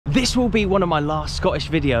This will be one of my last Scottish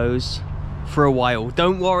videos for a while.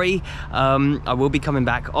 Don't worry, I will be coming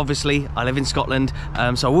back. Obviously, I live in Scotland,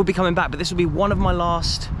 so I will be coming back, but this will be one of my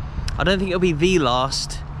last. I don't think it'll be the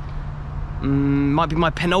last. Might be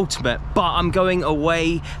my penultimate, but I'm going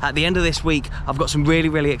away at the end of this week. I've got some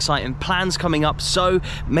really exciting plans coming up, so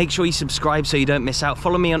make sure you subscribe so you don't miss out.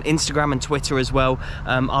 Follow me on Instagram and Twitter as well.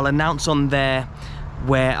 I'll announce on there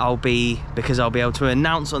where I'll be, because I'll be able to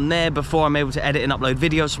announce on there before I'm able to edit and upload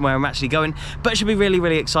videos from where I'm actually going. But it should be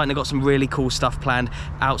really exciting. I've got some really cool stuff planned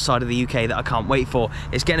outside of the UK that I can't wait for.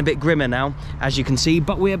 It's getting a bit grimmer now, as you can see,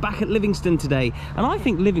 but we're back at Livingston today, and I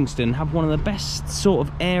think Livingston have one of the best sort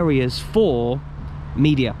of areas for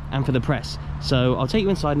media and for the press. So I'll take you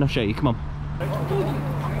inside and I'll show you. Come on.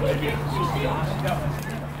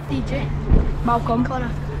 DJ, Malcolm,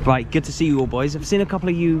 Connor. Right, good to see you all, boys. I've seen a couple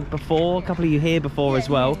of you before, a couple of you here before as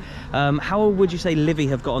well. How would you say Livy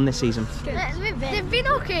have got on this season? They've been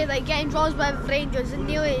okay, like getting draws with Rangers and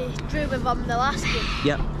nearly drew with them the last game.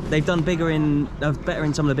 Yep, they've done better in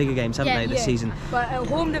some of the bigger games, haven't they, this season? But at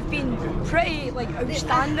home they've been pretty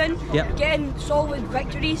outstanding, getting solid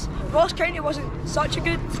victories. Ross County wasn't such a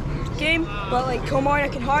good game, but like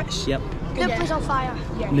Kilmarnock and Hearts. Newplay's on fire.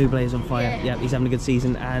 Newplay's on fire. Yeah, he's having a good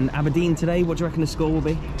season. And Aberdeen today, what do you reckon the score will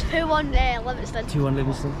be? 2-1 Livingston. 2-1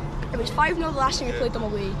 Livingston. It was 5-0 the last time we played them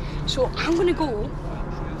away, so I'm going to go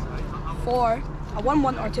for a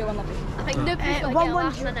 1-1 or 2-1 Livingston. I think Newplay's will get a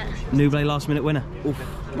last minute. Newplay last minute winner.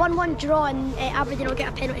 1-1 draw, and Aberdeen will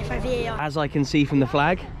get a penalty for VAR. As I can see from the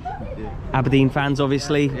flag, Aberdeen fans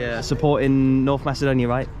obviously supporting North Macedonia,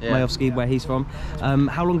 right? Majowski, where he's from.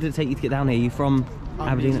 How long did it take you to get down here? Are you from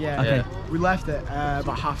Aberdeen? Yeah. We left at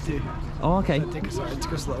about 1:30. Oh, okay. So it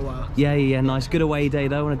took us a little while. Yeah, nice. Good away day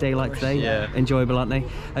though, on a day like today. Yeah. Enjoyable, aren't they?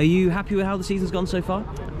 Are you happy with how the season's gone so far?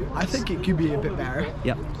 I think it could be a bit better.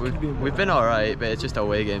 Yep. We've been alright, but it's just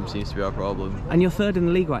away game seems to be our problem. And you're third in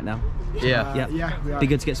the league right now? Yeah. Yeah, we are. Be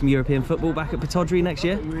good to get some European football back at Pataudry next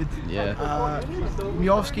year? We would. Yeah.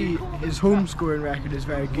 Majowski, his home scoring record is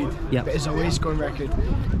very good, but his away scoring record,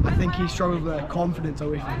 I think he struggled with confidence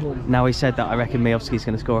away from home. Now he said that, I reckon Majowski's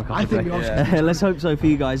going to score a couple today. Let's hope so for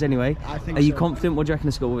you guys anyway. I think Are you so. confident? What do you reckon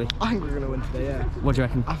the score will be? I think we're going to win today, yeah. What do you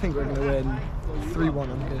reckon? I think we're going to win 3-1,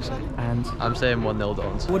 I'm going to say. And I'm saying 1-0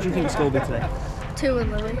 Dons. what do you think the score will be today?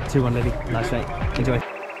 2-1 Lily. 2-1 Lily. Nice, mate. Enjoy.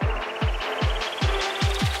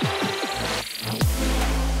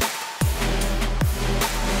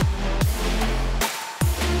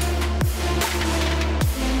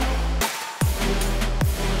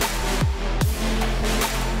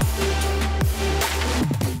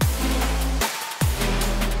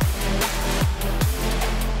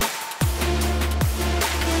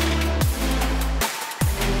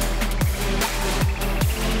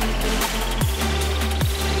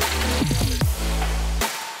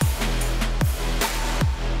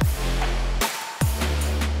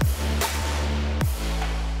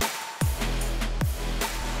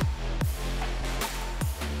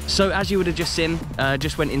 So as you would have just seen,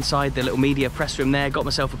 just went inside the little media press room there, got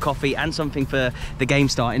myself a coffee and something for the game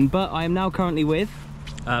starting, but I am now currently with...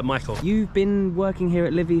 Michael. You've been working here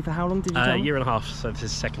at Livy for how long, did you tell me? A year and a half, so this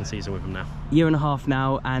is second season with them now. Year and a half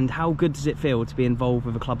now, and how good does it feel to be involved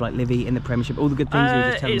with a club like Livy in the Premiership? All the good things you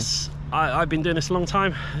were just telling me. I've been doing this a long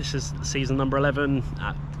time. This is season number 11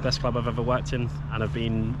 at the best club I've ever worked in, and I've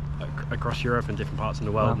been across Europe and different parts in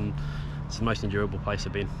the world, and it's the most enjoyable place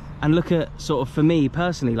I've been. And look at, sort of for me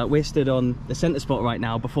personally, like we're stood on the centre spot right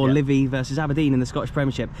now before Livy versus Aberdeen in the Scottish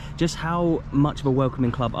Premiership. Just how much of a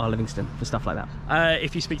welcoming club are Livingston for stuff like that?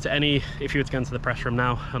 If you speak to if you were to go into the press room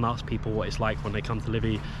now and ask people what it's like when they come to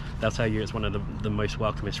Livy, they'll tell you it's one of the most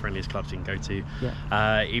welcomest, friendliest clubs you can go to.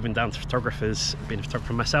 Even down to photographers. Being a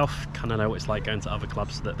photographer myself, kind of know what it's like going to other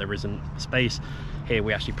clubs that there isn't space. Here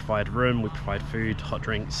we actually provide room, we provide food, hot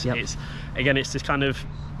drinks. It's this kind of,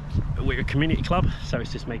 we're a community club, so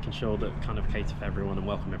it's just making sure that we kind of cater for everyone and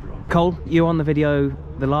welcome everyone. Cole, you were on the video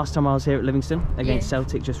the last time I was here at Livingston against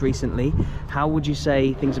Celtic just recently. How would you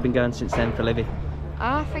say things have been going since then for Livy?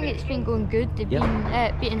 I think it's been going good. They've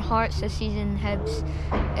been beating Hearts this season, Hibs.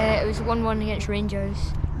 It was 1-1 against Rangers.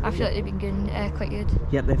 I feel like they've been going quite good.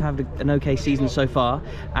 Yep, they've had an okay season so far,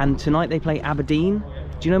 and tonight they play Aberdeen.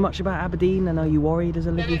 Do you know much about Aberdeen, and are you worried as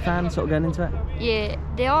a Livy fan sort of going into it? Yeah,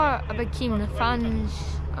 they are a big team. The fans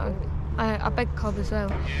are a big club as well.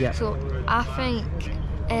 So I think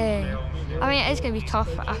it's going to be tough.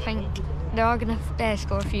 I think they are going to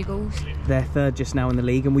score a few goals. They're third just now in the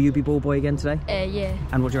league, and will you be ball boy again today? Yeah.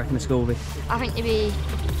 And what do you reckon the score will be? I think it'll be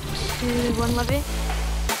 2-1 Livy.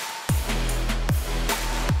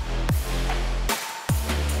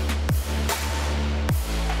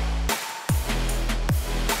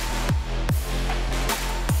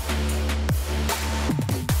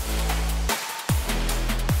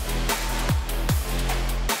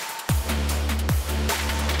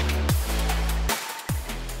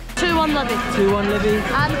 2-1 Livy. 2-1 Livy.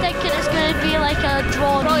 I'm thinking it's going to be like a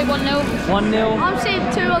draw, probably 1-0. 1-0. I'm saying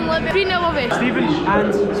 2-1 Livy. 3-0 Livy. Stephen.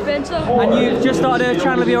 And Spencer. And you've just started a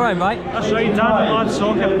channel of your own, right? That's right, Dad, lad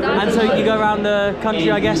soccer. And so you go around the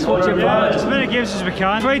country, I guess, watching Yeah, as many games as we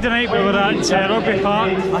can. Friday night we were at Rugby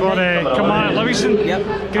Park for Command at Livingston.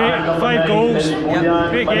 Yep. Great, 5 goals.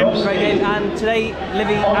 Yep. Great game. Great game. And today,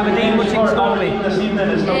 Livy, Aberdeen, what do you think it's going to be?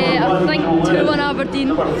 I think 2-1 Aberdeen.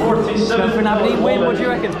 Go for an Aberdeen win, what do you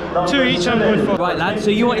reckon? 2 each I'm going for. Right, lads, so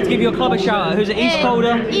you wanted to give your club a shout out. Who's it? East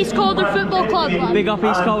Calder? East Calder Football Club. Big up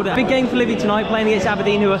East Calder. Big game for Livy tonight, playing against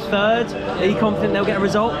Aberdeen, who are third. Are you confident they'll get a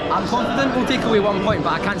result? I'm confident we'll take away 1 point,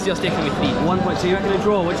 but I can't see us taking away 3. 1 point, so you reckon a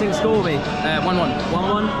draw? What do you think the score will be? 1-1.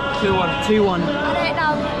 1-1? 2-1. 2-1. Right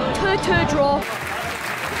now, 2-2 draw.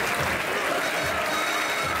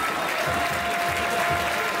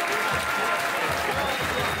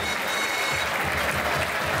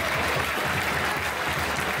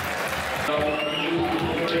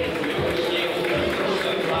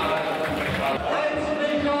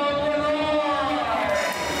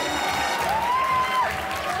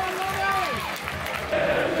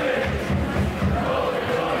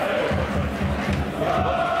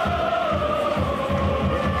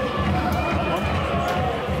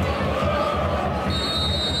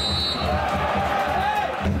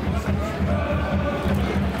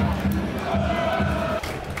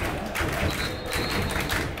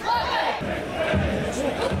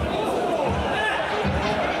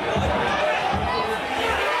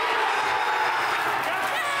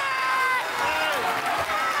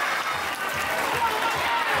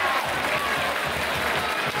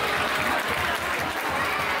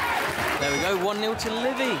 There we go, 1-0 to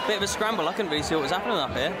Livy. Bit of a scramble, I couldn't really see what was happening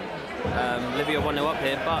up here. Livy are 1-0 up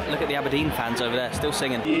here, but look at the Aberdeen fans over there, still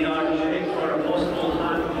singing.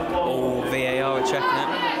 Oh, VAR are checking it.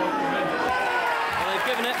 Well, they've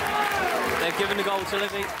given it. They've given the goal to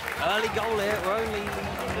Livy. Early goal here, we're only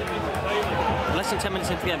less than 10 minutes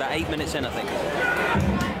into the game, about 8 minutes in, I think.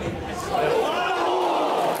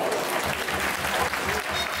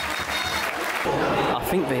 I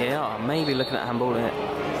think VAR may be looking at handball in it.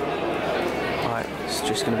 Right, it's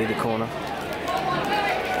just going to be the corner.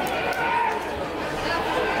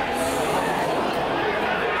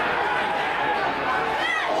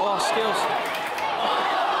 Oh, skills.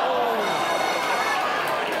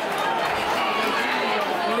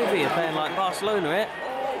 Oh. Livy are playing like Barcelona here.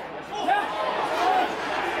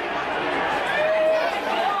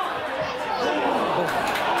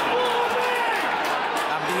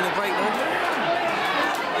 Aberdeen a break though.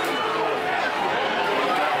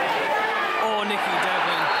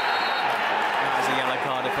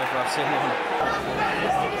 I've seen one.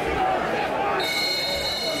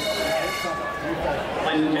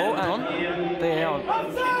 Oh, hang on. VAR.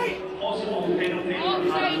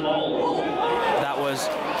 That was...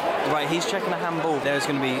 Right, he's checking a handball. There's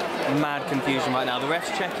going to be mad confusion right now. The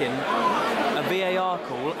ref's checking a VAR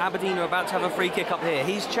call. Aberdeen are about to have a free kick up here.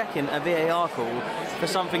 He's checking a VAR call for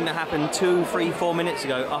something that happened 2, 3, 4 minutes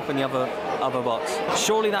ago up in the other box.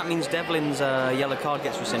 Surely that means Devlin's yellow card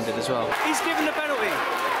gets rescinded as well. He's given the penalty.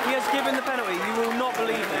 He has given the penalty. You will not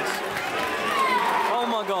believe this. Oh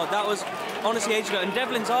my God, that was honestly ages ago. And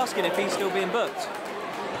Devlin's asking if he's still being booked.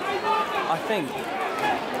 I think.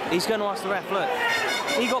 He's going to ask the ref, look.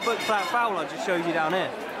 He got booked for that foul I just showed you down here.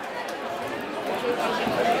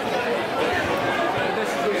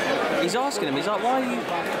 He's asking him, he's like, why are you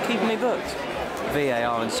keeping me booked?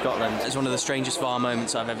 VAR in Scotland. It's one of the strangest VAR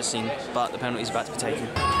moments I've ever seen, but the penalty's about to be taken.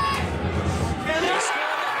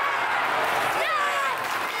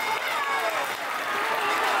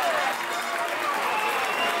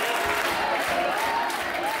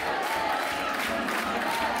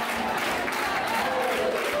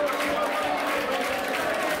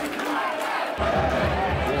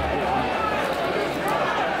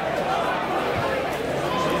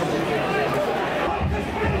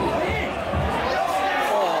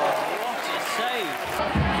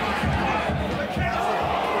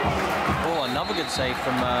 Save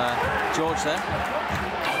from George there.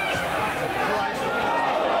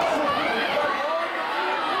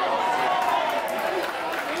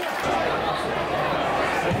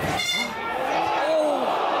 Oh,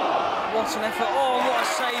 what an effort. Oh, what a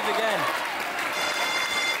save again.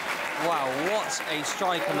 Wow, what a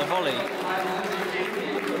strike on the volley.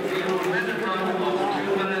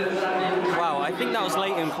 Wow, I think that was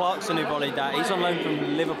Leighton Clarkson who volleyed that. He's on loan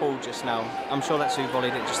from Liverpool just now. I'm sure that's who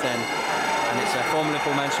volleyed it just then. And it's a former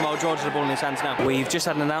Liverpool man, Jamal George, has the ball in his hands now. We've just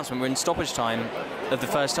had an announcement. We're in stoppage time of the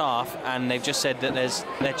first half, and they've just said that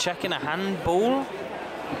they're checking a handball.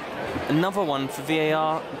 Another one for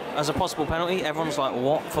VAR as a possible penalty. Everyone's like,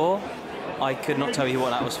 what for? I could not tell you what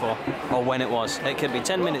that was for, or when it was. It could be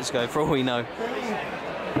 10 minutes ago, for all we know.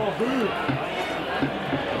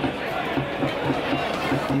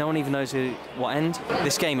 No one even knows what end.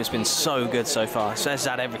 This game has been so good so far. So it's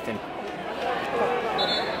had everything.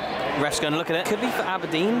 Ref's going to look at it. Could be for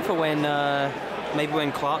Aberdeen, for when maybe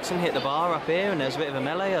when Clarkson hit the bar up here and there's a bit of a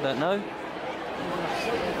melee. I don't know.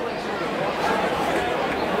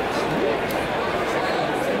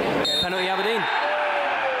 Penalty Aberdeen.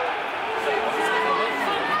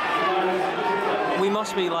 We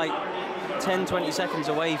must be like 10-20 seconds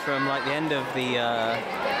away from like the end of the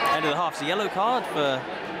half. It's a yellow card for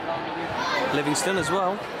Livingston as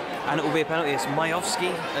well, and it will be a penalty. It's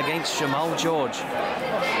Majowski against Shamal George.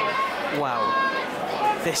 Wow,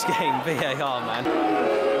 this game, VAR, man.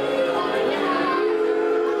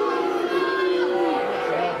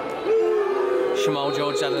 Shamal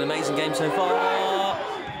George had an amazing game so far,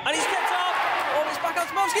 and he's kept up. Oh, it's back out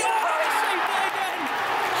to Majowski. Oh, he's saved it again.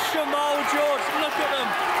 Shamal George, look at them,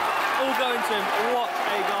 all going to him. What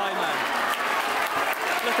a guy, man.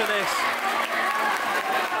 Look at this.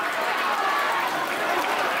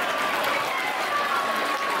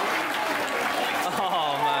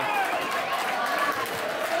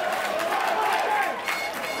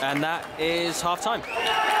 And that is half time.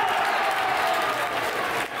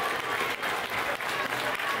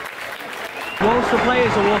 Whilst the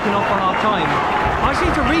players are walking off for half time, I just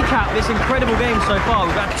need to recap this incredible game so far.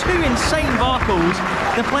 We've had 2 insane VAR calls.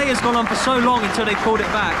 The players gone on for so long until they called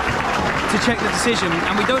it back to check the decision,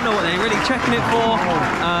 and we don't know what they're really checking it for.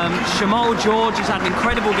 Shamal George has had an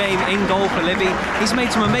incredible game in goal for Livy. He's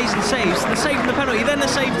made some amazing saves. The save from the penalty, then the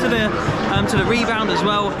save to the rebound as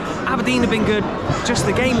well. Aberdeen have been good. Just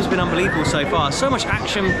the game has been unbelievable so far. So much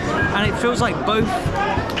action, and it feels like both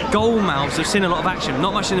goal mouths have seen a lot of action.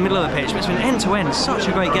 Not much in the middle of the pitch, but it's been end to end. Such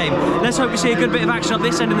a great game. Let's hope we see a good bit of action up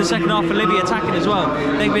this end in the second half for Livy attacking as well.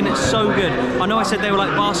 They've been so good. I know I said they were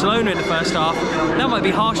like Barcelona in the first half. That might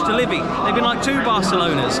be harsh to Livy. They've been like 2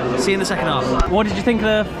 Barcelonas. See you in the second half. What did you think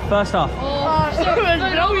of the first half? It was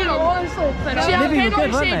brilliant, honestly. Livy were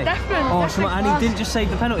good, weren't they? And he didn't just save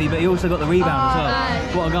the penalty, but he also got the rebound as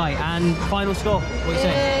well. What a guy. And final score, what do you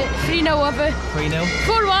say? 3-0 over. 3-0?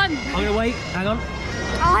 4-1. I'm going to wait, hang on.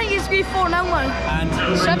 I think it's going to be 4-0 one. And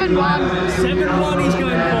 7-1. 7-1 he's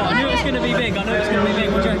going for. I knew it was going to be big. I knew it was going to be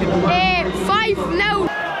big. What do you reckon? 5-0.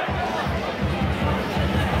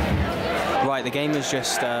 Right, the game has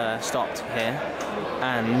just stopped here,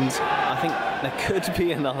 and I think there could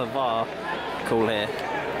be another VAR call here.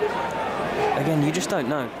 Again, you just don't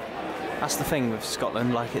know. That's the thing with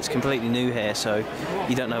Scotland, like it's completely new here, so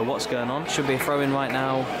you don't know what's going on. Should be a throw-in right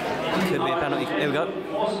now. Could be a penalty. Here we go.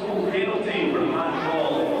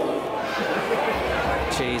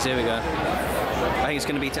 Jeez, here we go. I think it's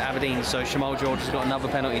going to be to Aberdeen, so Shamal George has got another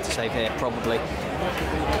penalty to save here, probably.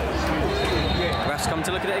 Refs come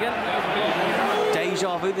to look at it again.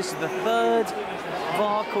 Deja vu, this is the 3rd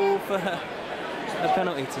VAR call for a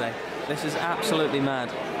penalty today. This is absolutely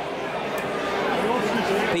mad.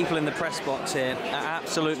 People in the press box here are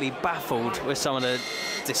absolutely baffled with some of the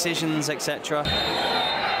decisions, etc.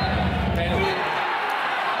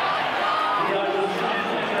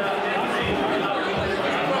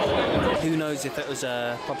 Who knows if it was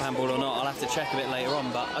a proper handball or not? I'll have to check a bit later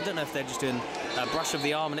on, but I don't know if they're just doing a brush of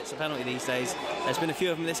the arm and it's a penalty these days. There's been a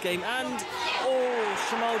few of them in this game, and oh,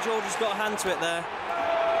 Shamal George has got a hand to it there.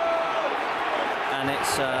 And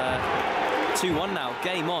it's 2-1 now,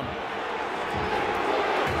 game on.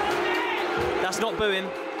 That's not booing.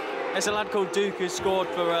 There's a lad called Duke who scored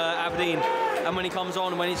for Aberdeen, and when he comes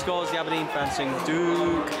on and when he scores, the Aberdeen fans sing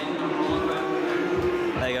Duke.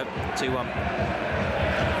 There you go, 2-1.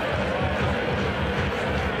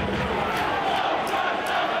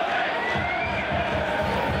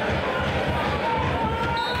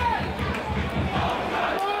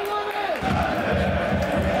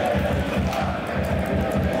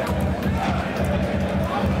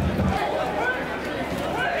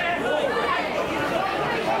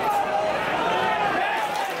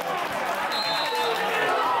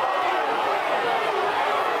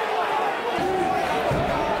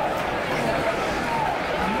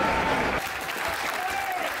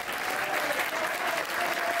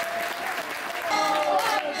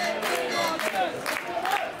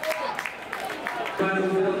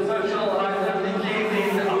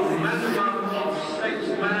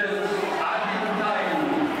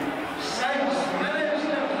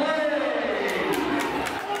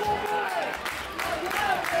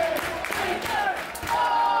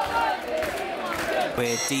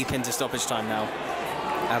 We're deep into stoppage time now.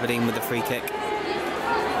 Aberdeen with the free kick.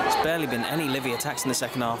 There's barely been any Livy attacks in the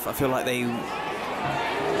second half. I feel like they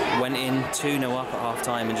went in 2-0 up at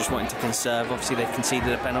half-time and just wanted to conserve. Obviously they've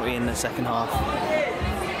conceded a penalty in the second half,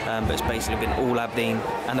 but it's basically been all Aberdeen,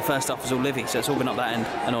 and the first half was all Livy, so it's all been up that end,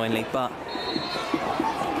 annoyingly, but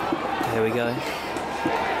here we go.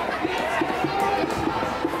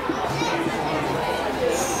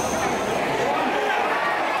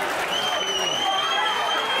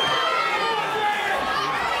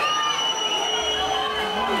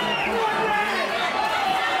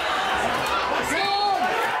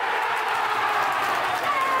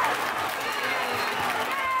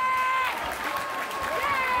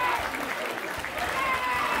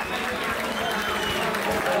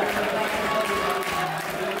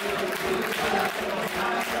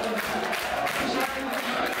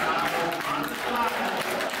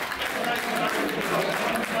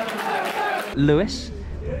 Lewis,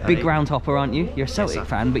 big ground hopper, aren't you? You're a Celtic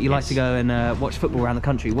fan, but you like to go and watch football around the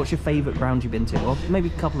country. What's your favourite ground you've been to, or maybe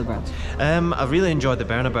a couple of grounds? I really enjoyed the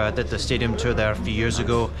Bernabeu. I did the stadium tour there a few years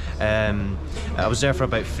ago. I was there for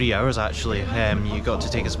about 3 hours actually. You got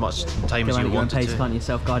to take as much time as you wanted to. Can't you?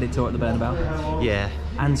 Self-guided tour at the Bernabeu. Yeah.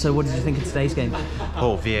 And so, what did you think of today's game?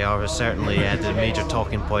 Oh, VAR was certainly the major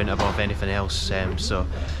talking point above anything else. So.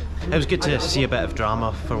 It was good to see a bit of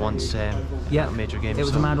drama for once. Yeah, major game. It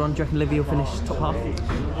was a mad one. Do you reckon Livy will finish top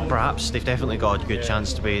half? Perhaps. They've definitely got a good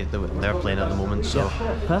chance to be. They're playing at the moment. So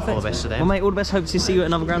perfect. All the best to them. Well, mate, all the best. Hope to see you at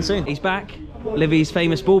another ground soon. He's back. Livy's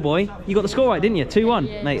famous ball boy. You got the score right, didn't you? 2-1.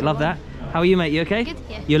 Yeah. Mate, love that. How are you, mate? You okay? Good.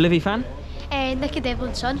 Yeah. You're a Livy fan? Nicky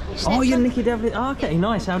Devlin's son. Oh, you're Nicky Devlin. Oh, okay,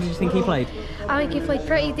 nice. How did you think he played? I think he played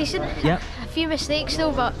pretty decent. Yep. A few mistakes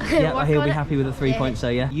though, but yeah, he'll be happy with the 3 points. So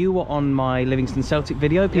yeah. You were on my Livingston Celtic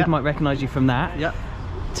video. People might recognise you from that. Yeah.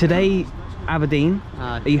 Today, Aberdeen.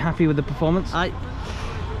 Are you happy with the performance? I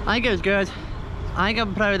think it was good. I think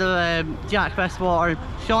I'm proud of Jack Freshwater,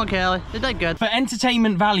 Sean Kelly. They did good. For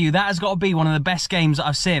entertainment value, that has got to be one of the best games that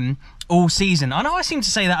I've seen all season. I know I seem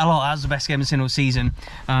to say that a lot. That was the best game I've seen all season,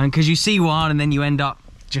 because you see one and then you end up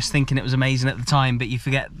just thinking it was amazing at the time, but you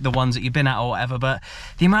forget the ones that you've been at or whatever. But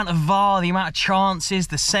the amount of VAR, the amount of chances,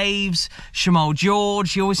 the saves, Shamal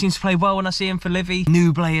George, he always seems to play well when I see him for Livy.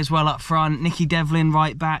 Nublé as well up front, Nicky Devlin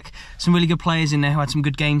right back, some really good players in there who had some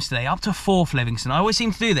good games today. Up to 4th Livingston. I always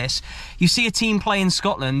seem to do this. You see a team play in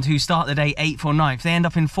Scotland who start the day 8th or 9th, they end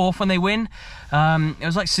up in 4th when they win. It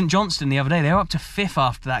was like St Johnstone the other day. They were up to 5th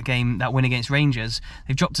after that game, that win against Rangers.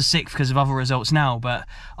 They've dropped to 6th because of other results now, but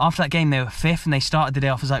after that game they were 5th and they started the day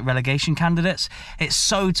off as like relegation candidates. It's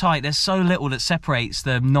so tight. There's so little that separates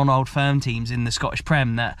the non-Old Firm teams in the Scottish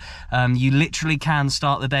Prem that you literally can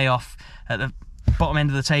start the day off at the bottom end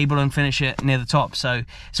of the table and finish it near the top. So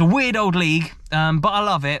it's a weird old league, but I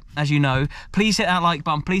love it, as you know. Please hit that like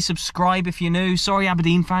button. Please subscribe if you're new. Sorry,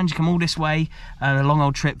 Aberdeen fans, you come all this way. A long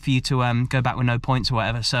old trip for you to go back with no points or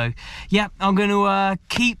whatever. So yeah, I'm going to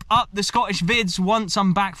keep up the Scottish vids once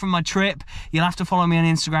I'm back from my trip. You'll have to follow me on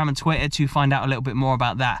Instagram and Twitter to find out a little bit more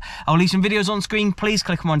about that. I'll leave some videos on screen. Please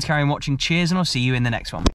click on one to carry on watching. Cheers, and I'll see you in the next one.